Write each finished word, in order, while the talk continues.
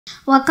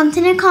Welcome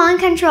to Nicole in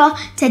Control.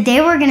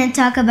 Today we're going to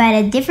talk about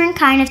a different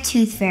kind of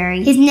tooth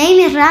fairy. His name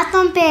is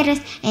Ratoncito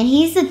Pérez, and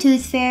he's the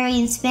tooth fairy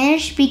in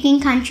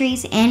Spanish-speaking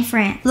countries and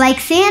France. Like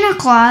Santa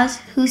Claus,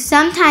 who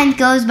sometimes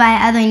goes by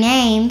other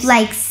names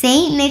like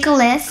Saint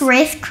Nicholas,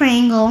 Kris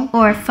Kringle,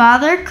 or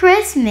Father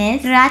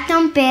Christmas,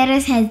 Ratoncito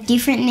Pérez has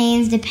different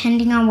names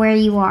depending on where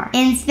you are.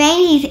 In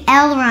Spain, he's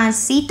El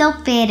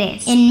Ratoncito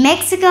Pérez. In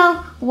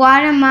Mexico,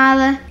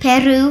 Guatemala,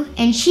 Peru,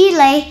 and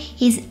Chile,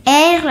 he's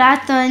El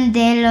Ratón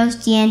de los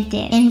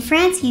Dientes. In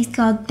France, he's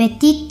called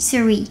Petite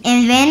Souris.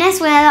 In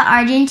Venezuela,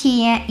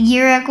 Argentina,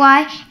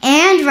 Uruguay,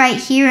 and right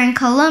here in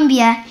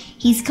Colombia,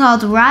 he's called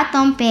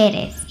Ratoncito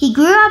Pérez. He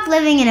grew up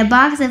living in a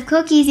box of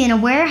cookies in a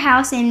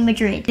warehouse in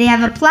Madrid. They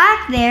have a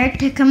plaque there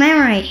to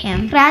commemorate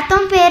him.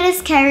 Ratoncito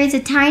Pérez carries a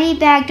tiny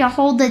bag to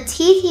hold the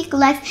teeth he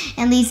collects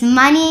and leaves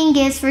money and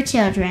gifts for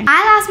children.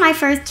 I lost my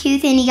first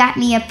tooth and he got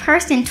me a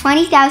purse and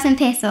 20,000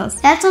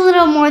 pesos. That's a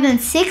little more than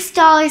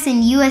 $6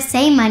 in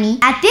USA money.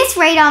 At this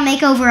rate, I'll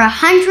make over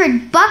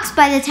 $100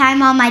 by the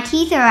time all my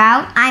teeth are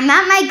out. I'm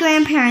at my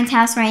grandparents'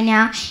 house right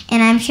now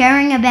and I'm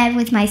sharing a bed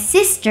with my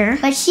sister,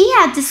 but she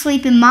had to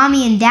sleep in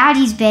Mommy and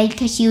Daddy's bed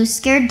because she was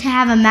scared to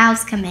have a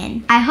mouse come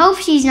in. I hope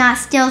she's not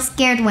still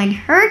scared when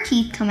her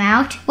teeth come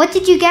out. What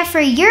did you get for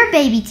your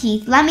baby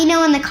teeth? Let me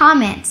know in the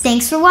comments.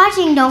 Thanks for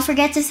watching. Don't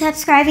forget to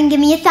subscribe and give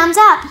me a thumbs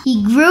up.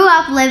 He grew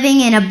up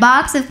living in a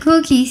box of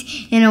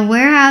cookies in a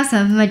warehouse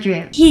of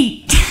Madrid.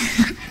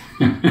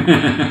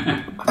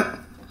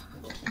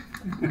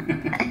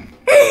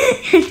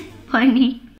 Funny.